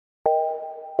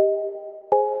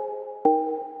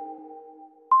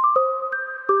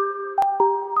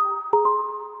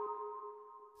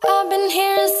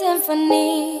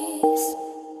symphonies.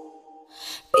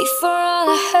 Before all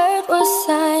I heard was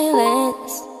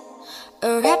silence,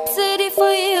 a rhapsody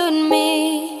for you and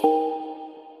me.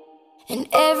 And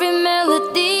every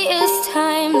melody is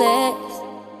timeless.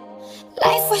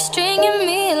 Life was stringing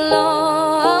me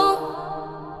along.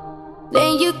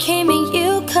 Then you came and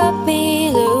you cut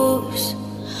me loose.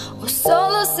 Was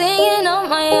solo singing on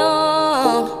my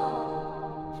own.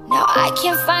 Now I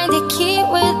can't find the key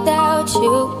without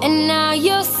you. And now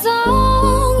your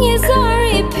song is on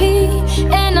repeat,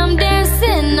 and I'm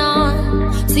dancing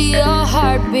on to your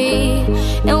heartbeat.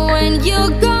 And when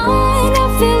you're gone, I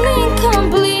feel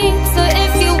incomplete. So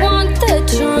if you want the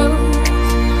truth,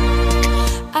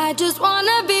 I just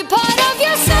wanna be part of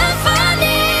your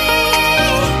symphony.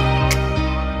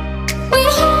 We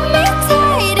hold me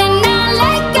tight and not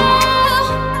let go.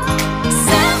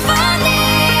 Symphony,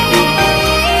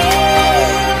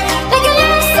 like a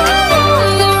love song on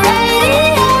the radio.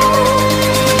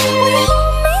 We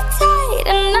hold me tight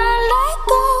and not let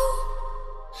go.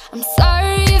 I'm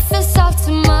sorry if it's all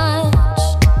too much,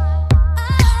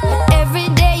 but every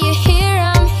day you're here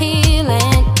I'm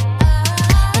healing.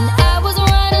 And I was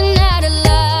running out of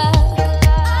love.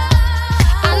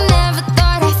 I never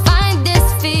thought I'd find this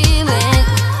feeling,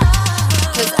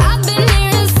 'cause I've been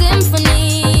hearing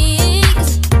symphonies.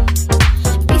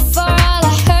 Before all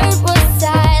I heard was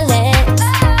silence,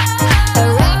 a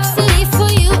rhapsody for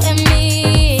you and me.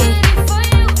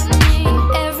 And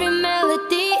every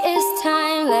melody is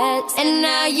timeless. And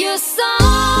now your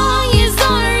song is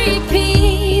on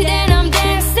repeat, and I'm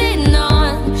dancing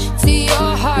on to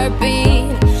your heartbeat.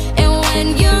 And when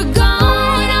you're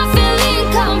gone, I feel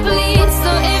incomplete.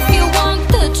 So if you want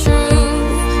the truth,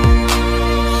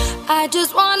 I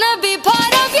just wanna be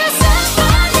part of your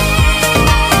symphony.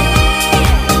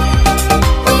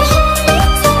 We hold me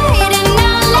tight and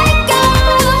not let go.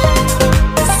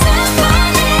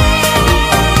 Symphony,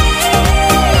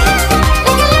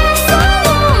 like a love song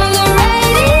on the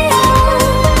radio.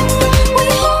 We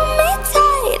hold me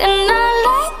tight and not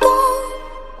let go.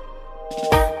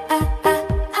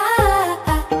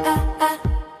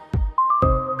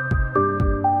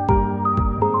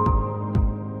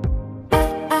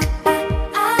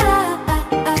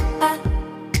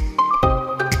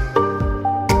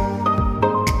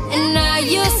 And now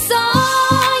your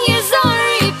song is on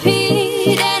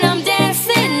repeat, and I'm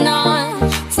dancing on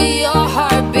to your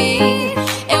heartbeat.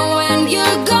 And when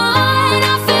you're gone,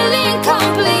 I feel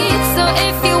incomplete. So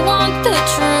if you want the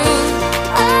truth,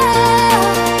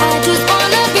 I just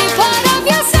wanna be part of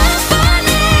your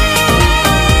symphony.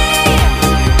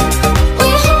 We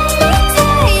hold me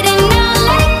tight and not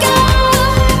let go.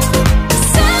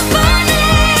 Symphony,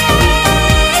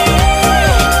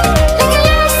 like a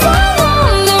love song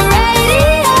on the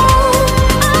radio.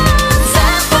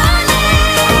 Symphony,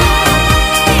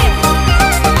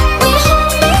 we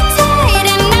hold me tight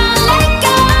and not let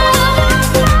go.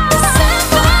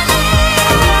 Symphony,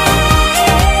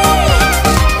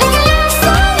 like a love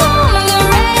song on the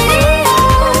radio.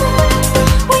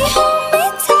 We hold me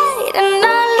tight and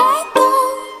not let go.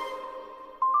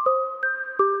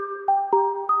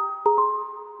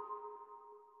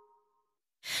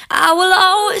 I will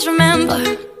always remember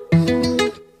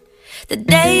the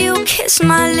day you kissed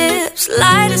my lips,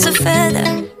 light as a feather.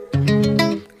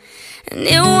 And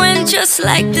it went just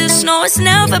like this. No, it's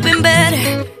never been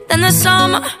better than the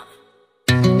summer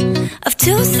of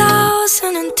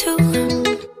 2002.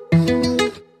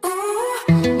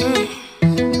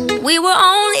 We were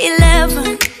only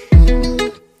 11,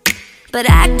 but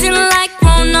acting like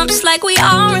grown-ups, like we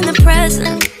are in the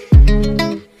present.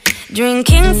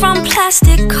 Drinking from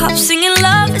plastic cups, singing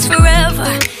love is forever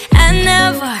and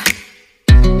never.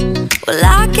 Well,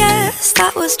 I guess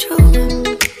that was true.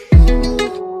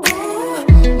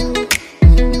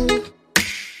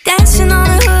 Dancing on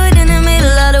the hood in the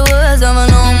middle of the woods of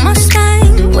an old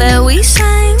Mustang, where we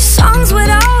sang songs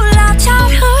with all our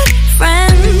childhood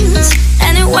friends.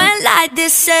 And it went like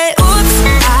this, say, oops,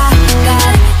 I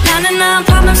got 99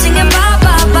 problems singing bye,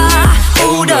 bye, bye.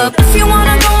 Hold up, if you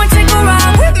wanna go and take a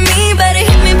ride with me, better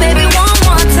hit me, baby, one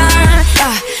more time.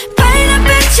 Paint a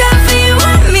picture for you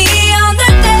and me on the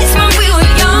days when we were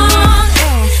young,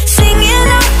 singing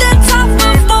at the top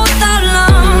of both our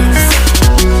lungs.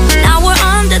 Now we're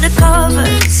under the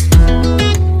covers.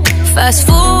 Fast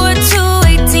forward to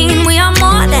 18, we are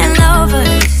more than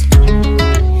lovers.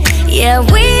 Yeah,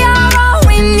 we are all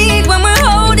we need when we're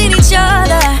holding each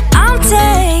other. I'm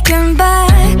taken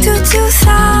back to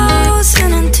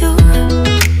 2002.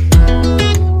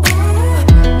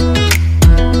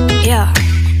 Yeah,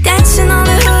 dancing on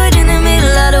the hood in the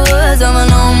middle of the woods of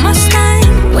an old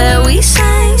Mustang, where we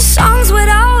sang songs with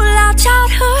all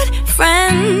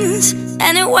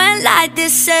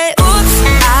this, say, oops,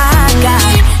 I got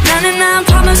 99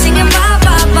 problems singing bye,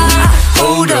 bye, bye.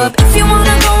 Hold up, if you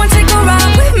wanna go and take a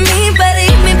ride with me, better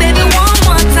hit me, baby, one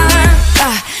more time.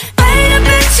 Paint a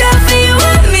picture for you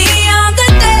and me on the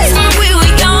days when we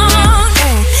were young,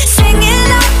 singing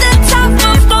off the top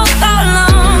of both our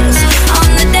lungs on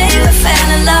the day we fell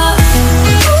in love.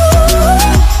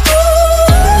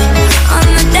 On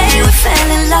the day we fell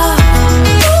in love.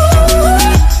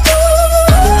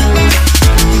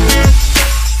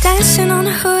 Dancing on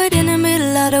a hood in the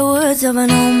middle of the woods of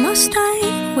an old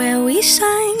Mustang, where we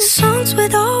sang songs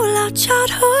with all our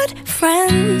childhood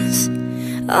friends.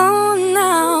 Oh,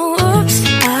 now, oops,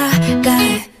 I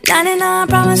got 99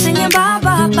 problems singing bye,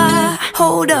 bye, bye.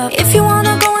 Hold up, if you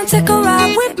wanna go and take a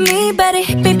ride with me, better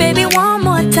hit me, baby, one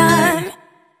more time.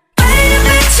 Paint a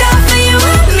picture for you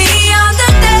and me on the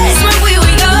days when we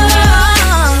were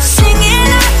young, singing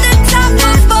at the top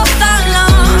of both our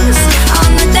lungs on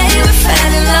the day we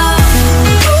fell in love.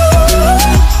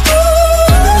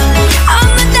 On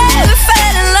the day we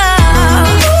fell in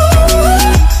love.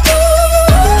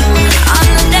 On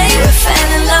the day we fell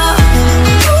in love.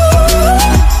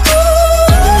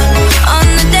 On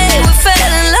the day we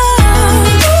fell in love.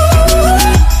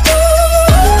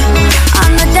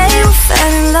 On the day we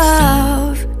fell in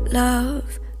love. Love,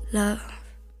 love.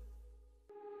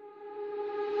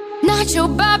 Not your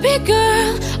Barbie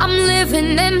girl, I'm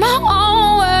living in my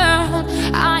own world.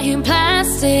 I am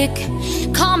plastic,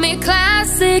 call me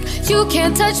classic. You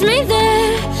can't touch me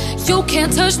there, you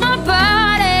can't touch my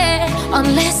body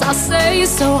unless I say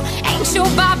so. Ain't your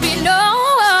Barbie, no.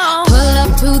 Pull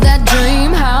up to that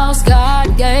dream house,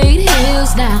 God gate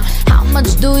hills now. How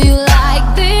much do you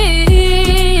like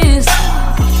this?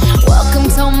 Welcome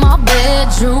to my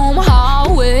bedroom,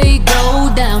 hallway, go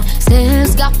down.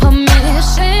 Stairs got permission.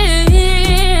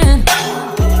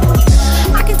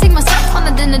 I can take myself on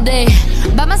a dinner date,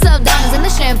 buy myself diamonds and the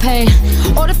champagne,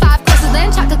 order 5 courses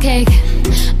and chocolate cake.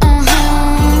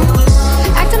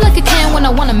 Acting like I can when I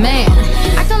want a man,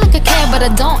 acting like I care but I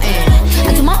don't.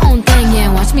 I do my own thing,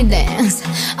 yeah, watch me dance.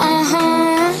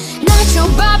 Not your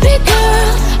Barbie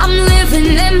girl, I'm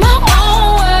living in my own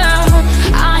world.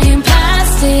 I am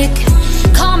plastic,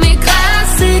 call me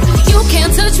classic. You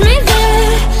can't touch me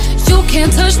there, you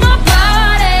can't touch my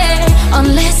body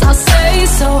unless I say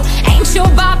so. Ain't your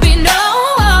Barbie, no.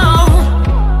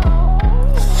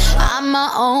 I'm my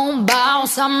own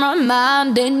boss, I'm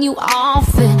reminding you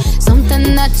often,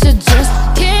 something that you just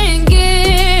can't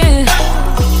get.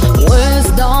 Words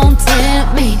don't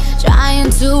tempt me, trying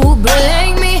to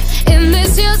break me in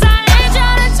this year's